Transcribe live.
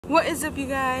What is up, you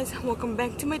guys? Welcome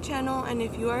back to my channel, and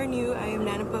if you are new, I am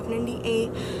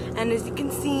NanaPuff98, and as you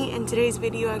can see in today's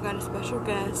video, I got a special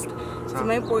guest. It's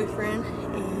my boyfriend,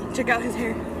 and check out his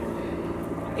hair.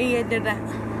 He did that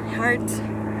hearts,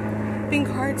 pink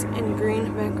hearts and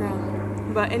green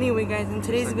background. But anyway, guys, in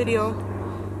today's video,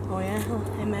 oh yeah,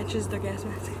 it matches the gas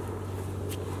mask.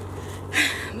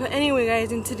 But anyway,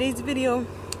 guys, in today's video,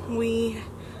 we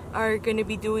are gonna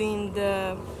be doing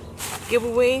the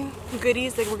giveaway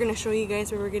goodies. Like, we're gonna show you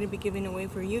guys what we're gonna be giving away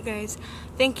for you guys.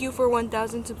 Thank you for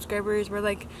 1,000 subscribers. We're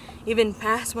like even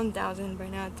past 1,000 by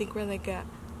now. I think we're like at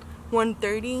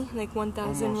 130, like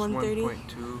 1,130.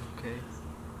 1.2K.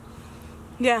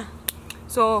 Yeah.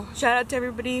 So shout out to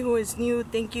everybody who is new.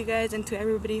 Thank you guys, and to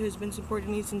everybody who's been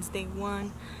supporting me since day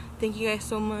one. Thank you guys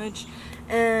so much.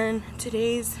 And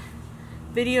today's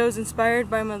video is inspired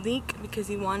by Malik because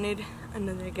he wanted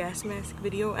another gas mask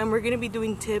video, and we're gonna be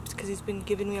doing tips because he's been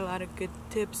giving me a lot of good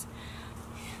tips.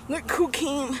 Look who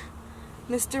came,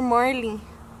 Mr. Marley.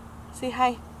 Say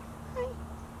hi. Hi.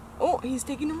 Oh, he's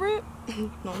taking a rip.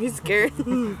 No, he's scared.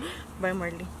 Bye,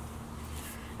 Marley.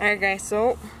 Alright, guys,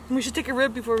 so we should take a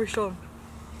rip before we show him.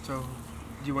 So,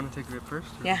 do you want to take a rip first?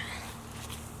 Or? Yeah.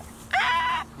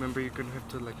 Remember, you're gonna have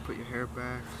to like put your hair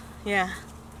back. Yeah.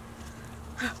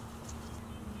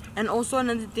 And also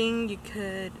another thing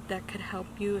that could help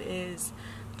you is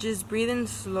just breathe in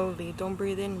slowly. Don't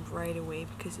breathe in right away,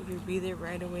 because if you breathe it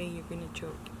right away, you're gonna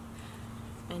choke,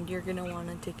 and you're gonna want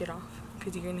to take it off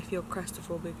because you're gonna feel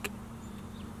claustrophobic.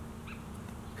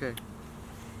 Okay,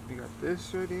 we got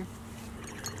this ready.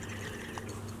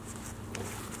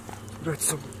 Got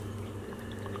some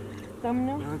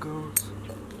thumbnail. There it goes.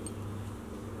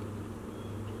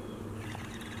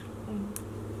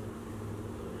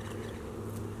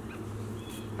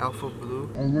 Alpha blue.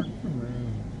 I like the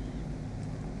name.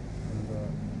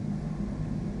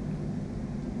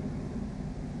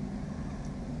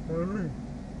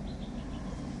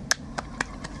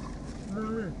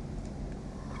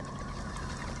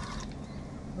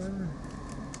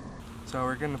 So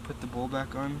we're gonna put the bowl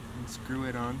back on and screw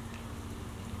it on.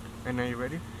 And are you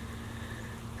ready?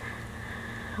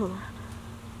 Hold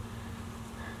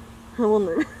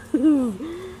on.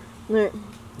 Alright.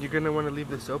 You're gonna want to leave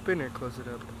this open or close it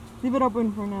up? Leave it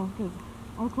open for now, because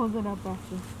I'll close it up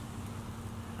after.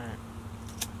 Alright.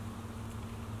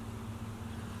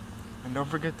 And don't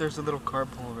forget there's a little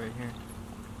carb hole right here.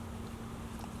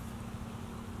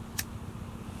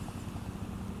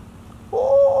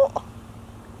 Oh!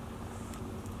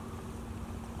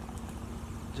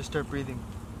 Just start breathing.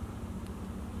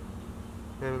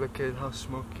 And look at how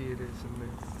smoky it is in there.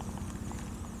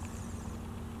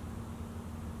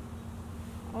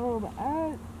 Oh, but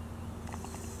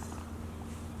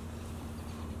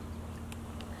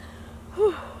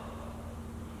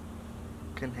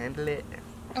Can handle it.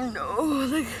 no,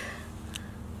 like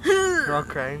You're all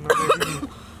crying already.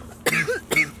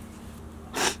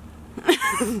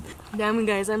 damn,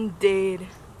 guys, I'm dead.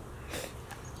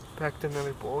 Packed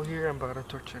another bowl here. I'm about to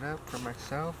torch it up for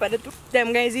myself. But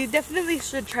damn, guys, you definitely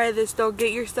should try this though.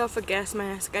 Get yourself a gas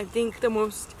mask. I think the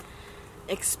most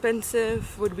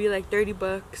expensive would be like 30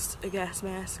 bucks a gas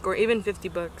mask, or even 50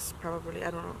 bucks probably.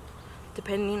 I don't know,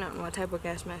 depending on what type of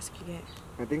gas mask you get.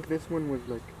 I think this one was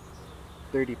like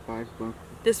 35 bucks.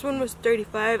 This one was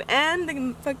 35, and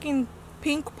the fucking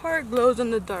pink part glows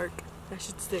in the dark. That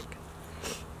should stick.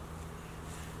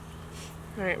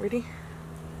 Alright, ready?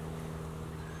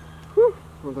 Whew.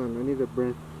 Hold on, I need a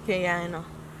breath. Okay, yeah, I know.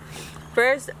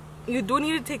 First, you do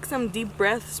need to take some deep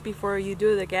breaths before you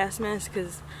do the gas mask,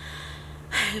 because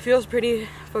it feels pretty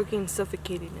fucking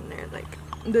suffocating in there. Like,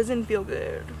 it doesn't feel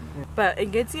good. But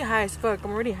it gets you high as fuck.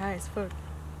 I'm already high as fuck.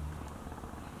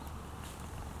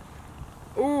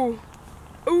 Ooh.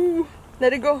 Ooh.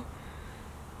 Let it go.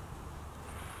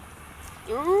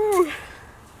 Ooh.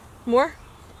 More?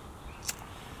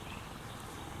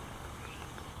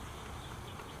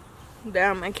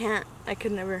 Damn, I can't. I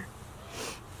could never.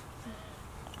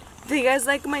 Do you guys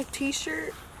like my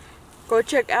t-shirt? Go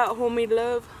check out Homemade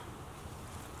Love.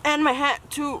 And my hat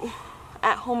too,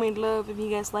 at Homemade Love, if you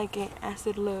guys like it.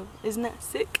 Acid Love. Isn't that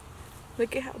sick?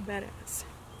 Look at how badass.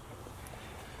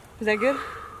 Is that good?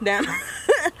 Damn.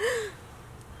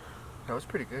 That was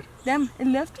pretty good. Damn, it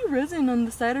left you resin on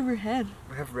the side of your head.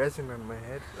 I have resin on my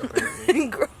head.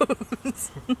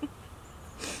 Gross.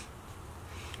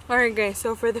 Alright, guys,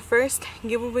 so for the first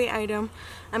giveaway item,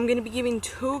 I'm going to be giving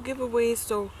 2 giveaways.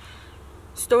 So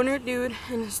Stoner Dude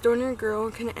and Stoner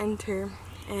Girl can enter,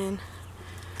 and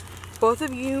both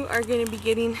of you are going to be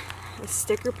getting a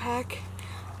sticker pack,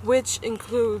 which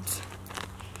includes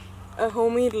a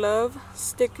homemade love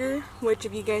sticker, which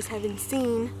if you guys haven't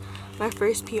seen, my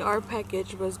first PR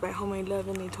package was by Homemade Love,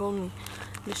 and they told me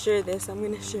to share this. I'm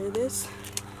gonna share this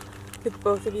with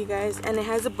both of you guys, and it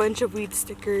has a bunch of weed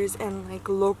stickers and like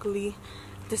locally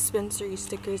dispensary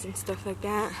stickers and stuff like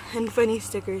that, and funny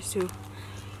stickers too.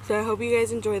 So I hope you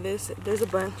guys enjoy this. There's a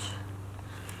bunch,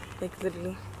 like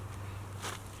literally.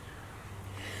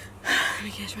 Let me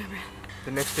catch my breath.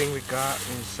 The next thing we got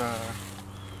is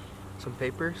some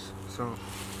papers. So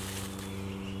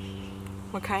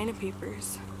What kind of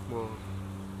papers? well,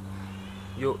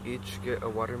 you'll each get a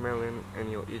watermelon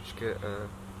and you'll each get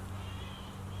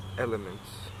elements.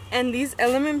 And these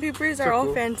element papers are all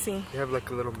cool. fancy. They have like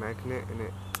a little magnet and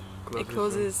it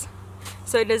closes.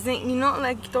 So it doesn't, you know,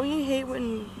 like, don't you hate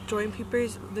when joint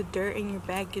papers, the dirt in your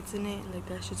bag gets in it? Like,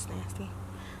 that shit's nasty.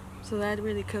 So that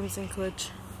really comes in clutch.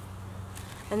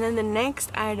 And then the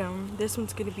next item, this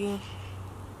one's gonna be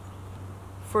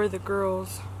for the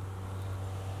girls.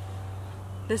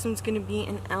 This one's gonna be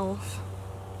an elf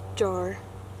jar,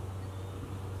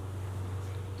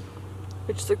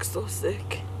 which looks so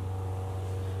sick.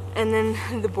 And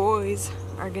then the boys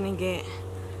are gonna get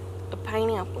a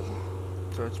pineapple.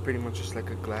 So it's pretty much just like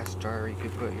a glass jar you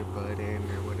could put your bud in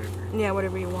or whatever. Yeah,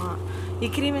 whatever you want. You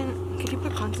could even, could you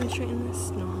put concentrate in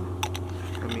this? No.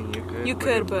 I mean, you could. You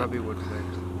could, but probably would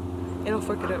affect. It'll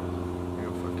fuck it up.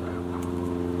 It'll fuck it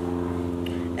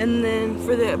up. And then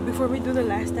for the, before we do the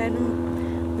last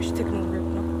item, we should take another rip,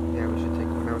 no? Yeah, we should take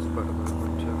one. I was about to buy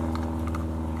one too.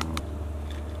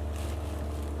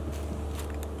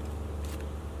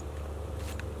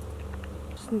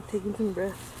 Just taking some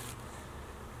breath.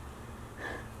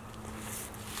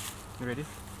 You ready?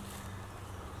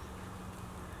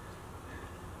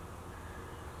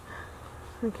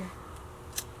 Okay.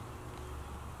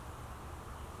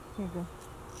 Here you go.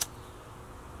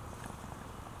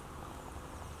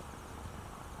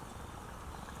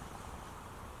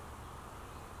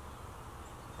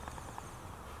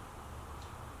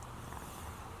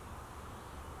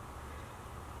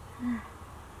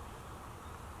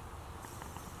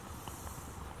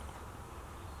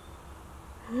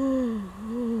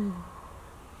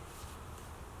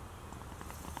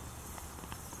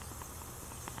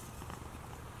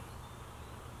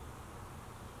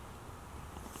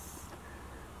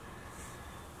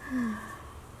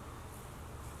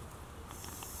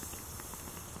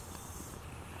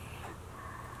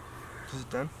 Is it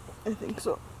done? I think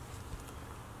so.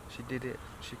 She did it.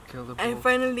 She killed the I bull.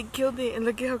 finally killed it, and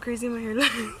look at how crazy my hair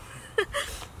looks.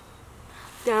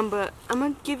 Damn, but I'm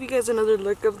gonna give you guys another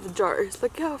look of the jars.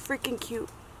 Look at how freaking cute.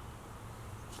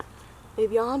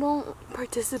 If y'all don't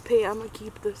participate, I'm gonna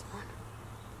keep this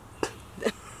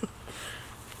one.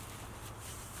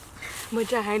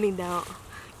 Which I highly doubt,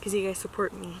 because you guys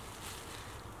support me.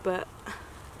 But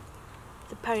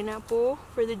the pineapple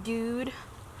for the dude.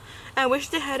 I wish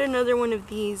they had another one of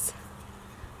these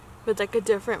with like a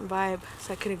different vibe,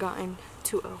 so I could have gotten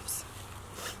 2 elves.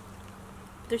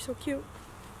 They're so cute.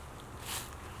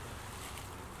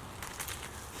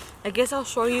 I guess I'll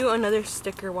show you another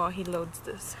sticker while he loads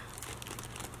this.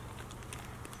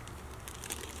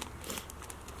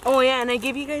 Oh yeah, and I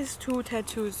gave you guys 2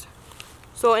 tattoos.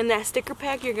 So in that sticker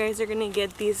pack, you guys are gonna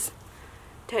get these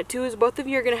tattoos. Both of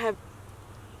you are gonna have,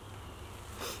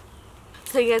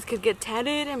 so you guys could get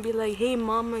tatted and be like, hey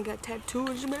mom, I got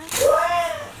tattoos, man.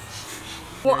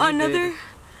 Well,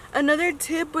 another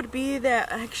tip would be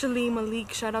that actually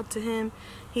Malik, shout out to him,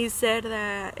 he said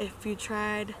that if you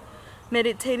tried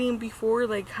meditating before,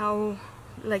 like how,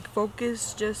 like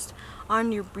focus just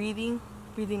on your breathing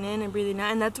in and breathing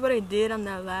out, and that's what I did on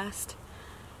that last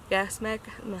gas mask.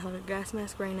 I'm having a gas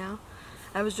mask right now.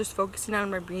 I was just focusing on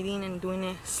my breathing and doing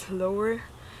it slower,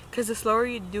 because the slower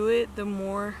you do it, the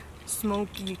more smoke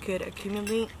you could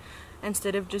accumulate,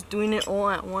 instead of just doing it all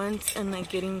at once and like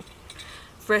getting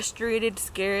frustrated,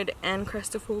 scared, and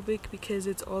claustrophobic because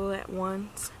it's all at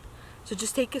once. So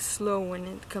just take it slow when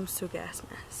it comes to a gas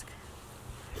mask.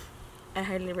 I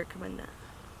highly recommend that.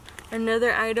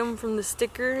 Another item from the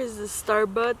sticker is the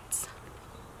Starbucks.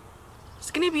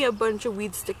 It's gonna be a bunch of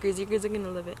weed stickers. You guys are gonna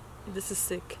love it. This is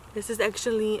sick. This is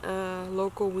actually a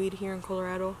local weed here in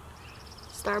Colorado.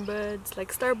 Starbucks,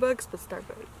 like Starbucks, but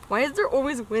Starbucks. Why is there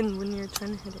always wind when you're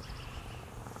trying to hit it?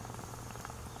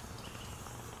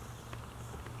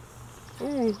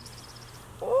 Ooh.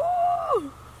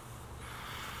 Oh!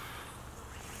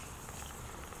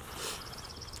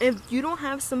 If you don't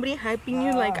have somebody hyping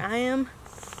you like I am,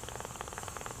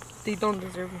 they don't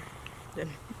deserve you.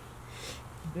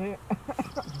 Then.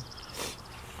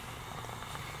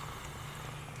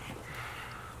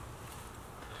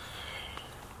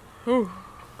 Ooh.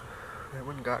 That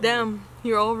one got Damn, me.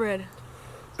 you're all red.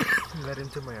 Got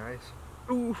into my eyes.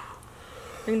 Ooh.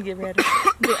 I'm gonna get red.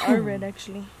 They are red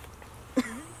actually.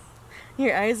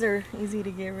 Your eyes are easy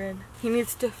to get red. He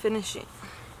needs to finish it.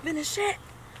 Finish it!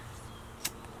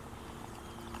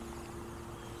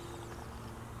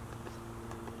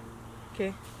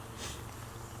 Okay.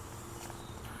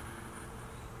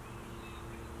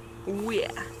 Oh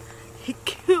yeah. He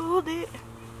killed it.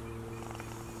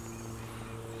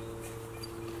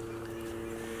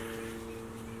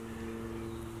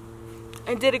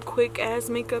 I did a quick ass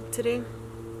makeup today.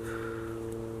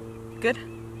 Good?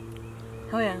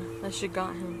 Oh yeah, that shit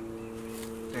got him.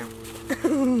 Damn.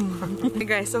 Okay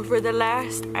guys, so for the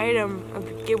last item of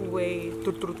the giveaway,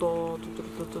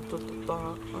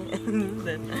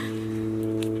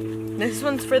 this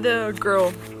one's for the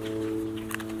girl.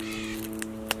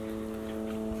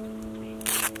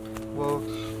 Well,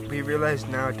 we realize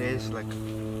nowadays, like,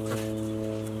 a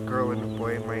girl and a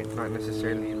boy might not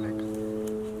necessarily, like,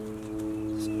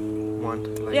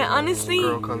 want, like, Yeah, honestly,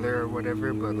 girl color or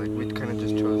whatever, but, like, we kind of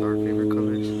just chose our favorite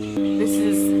colors. this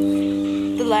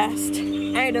is the last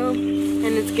item,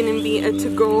 and it's gonna be a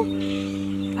to-go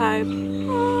pipe.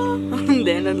 And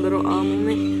then a little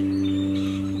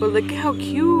moment. But look at how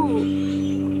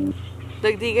cute.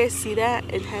 Like, do you guys see that?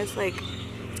 It has, like,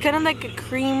 it's kind of like a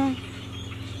cream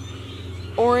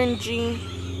orangey.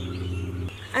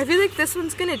 I feel like this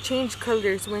one's gonna change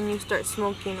colors when you start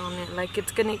smoking on it. Like,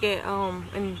 it's gonna get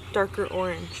in darker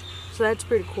orange, so that's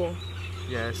pretty cool.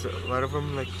 Yeah, so a lot of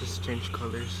them like just change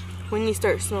colors when you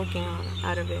start smoking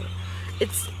out of it. It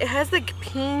has like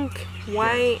pink,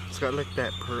 white. Yeah, it's got like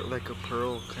that like a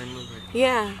pearl kind of like.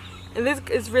 Yeah, and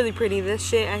it's really pretty. This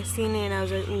shit, I seen it and I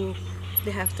was like, ooh,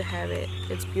 they have to have it.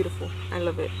 It's beautiful. I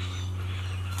love it.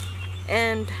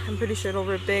 And I'm pretty sure it'll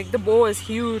rip big. The bowl is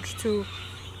huge too.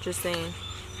 Just saying.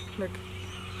 Look.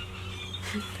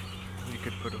 You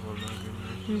could put a whole lot in there.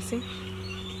 Let me see.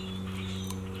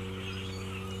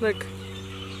 Look.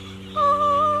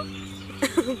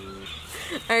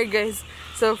 Alright guys,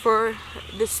 so for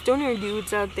the stoner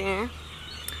dudes out there,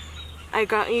 I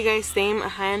got you guys same a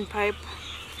hand pipe,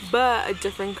 but a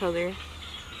different color.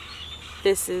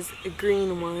 This is a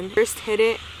green one. First hit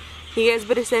it. You guys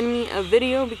better send me a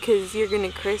video because you're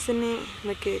gonna christen it,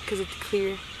 like it, cause it's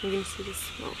clear. You're gonna see the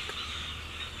smoke.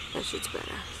 That shit's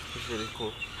badass. It's really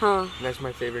cool. Huh? And that's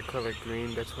my favorite color,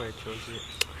 green. That's why I chose it.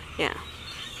 Yeah,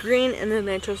 green, and then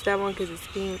I chose that one because it's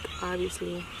pink,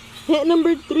 obviously. Hit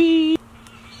number 3.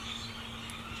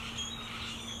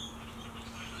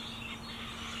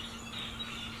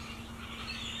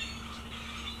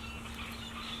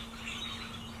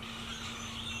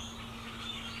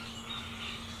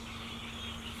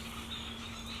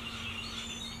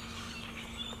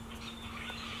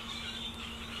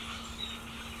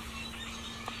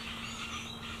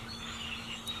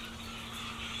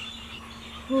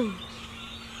 Are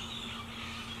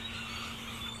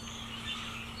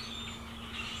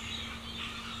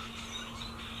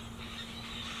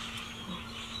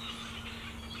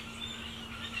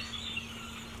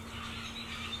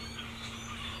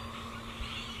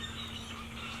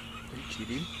you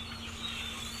cheating?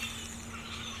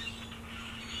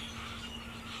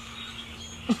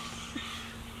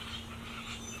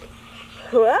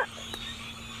 What?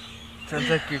 Sounds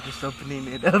like you're just opening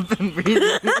it up and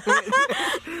breathing.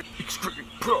 Extreme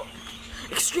Pro.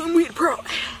 Extreme Weed Pro.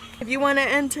 If you want to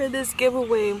enter this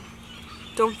giveaway,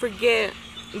 don't forget,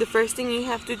 the first thing you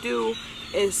have to do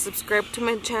is subscribe to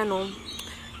my channel,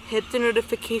 hit the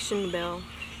notification bell,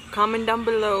 comment down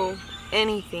below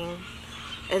anything,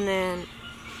 and then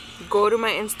go to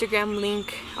my Instagram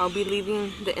link. I'll be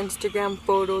leaving the Instagram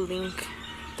photo link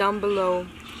down below.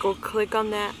 Go click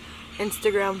on that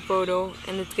Instagram photo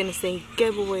and it's gonna say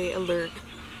giveaway alert.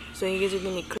 So you guys are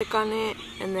gonna click on it,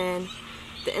 and then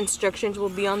the instructions will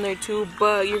be on there too,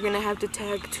 but you're gonna have to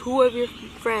tag 2 of your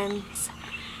friends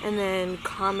and then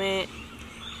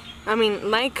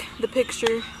like the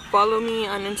picture, follow me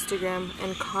on Instagram,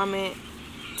 and comment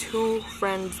 2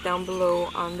 friends down below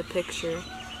on the picture,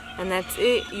 and that's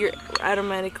it. You're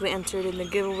automatically entered in the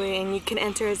giveaway, and you can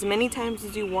enter as many times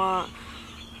as you want,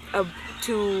 up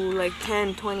to like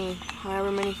 10, 20,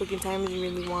 however many fucking times you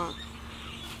really want.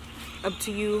 Up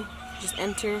to you. Just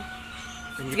enter.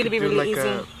 It's gonna be really like easy.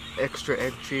 A extra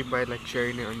entry by like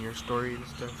sharing it on your story and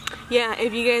stuff. Yeah,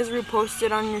 if you guys repost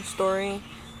it on your story,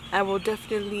 I will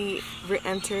definitely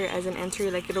re-enter as an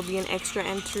entry. Like, it'll be an extra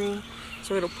entry,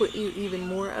 so it'll put you even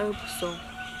more up. So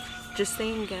just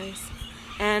saying, guys.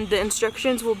 And the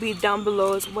instructions will be down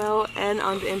below as well, and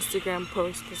on the Instagram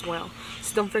post as well.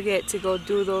 So don't forget to go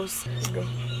do those. Let's go.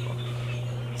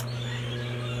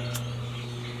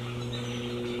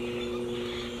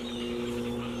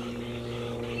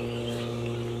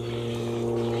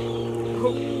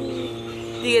 Oh.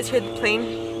 Do you guys hear the plane?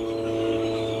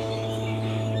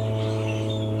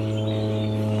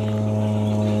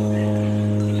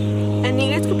 And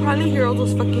you guys could probably hear all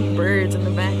those fucking birds in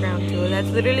the background too. That's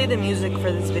literally the music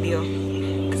for this video.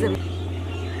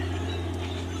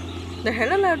 They're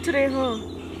hella loud today, huh?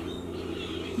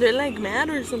 They're like mad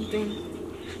or something.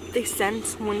 They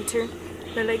sense winter.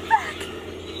 They're like, back,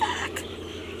 back.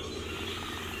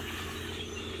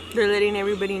 They're letting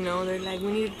everybody know. They're like,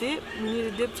 we need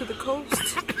a dip to the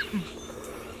coast.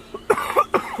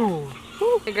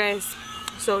 Hey guys,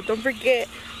 so don't forget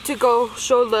to go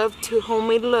show love to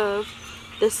Homemade Love.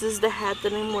 This is the hat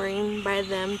that I'm wearing by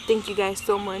them. Thank you guys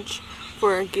so much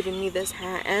for giving me this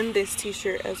hat and this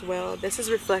t-shirt as well. This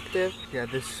is reflective. Yeah,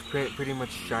 this pretty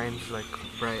much shines like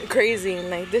bright. Crazy,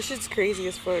 like this shit's crazy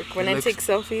as fuck. When I take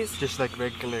selfies, just like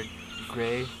regular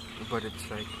gray, but it's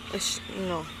like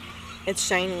no, it's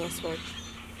shiny as fuck.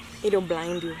 It'll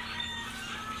blind you.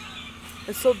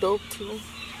 It's so dope too.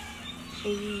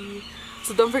 Hey.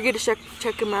 So don't forget to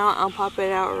check him out. I'll pop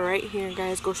it out right here,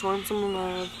 guys. Go show him some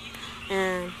love.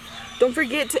 And don't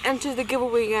forget to enter the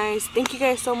giveaway, guys. Thank you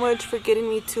guys so much for getting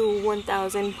me to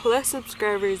 1,000 plus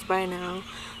subscribers by now.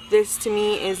 This to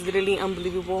me is literally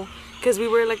unbelievable, because we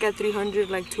were like at 300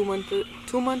 like 2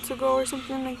 months ago or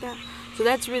something like that. So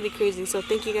that's really crazy. So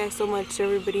thank you guys so much to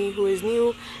everybody who is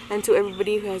new and to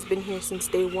everybody who has been here since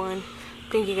day one.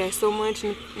 Thank you guys so much.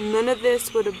 None of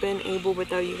this would have been able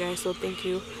without you guys, so thank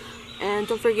you. And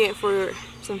don't forget for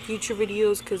some future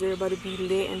videos, because they're about to be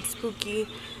lit and spooky.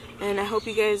 And I hope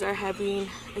you guys are having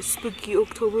a spooky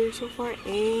October so far.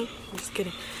 I'm just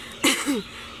kidding.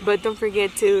 But don't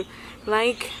forget to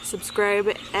like,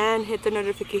 subscribe, and hit the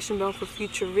notification bell for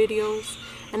future videos.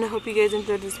 And I hope you guys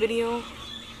enjoyed this video.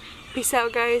 Peace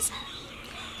out, guys.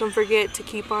 Don't forget to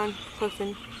keep on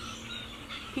puffing.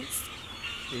 Peace.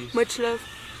 Much love.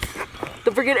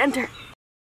 Don't forget to enter.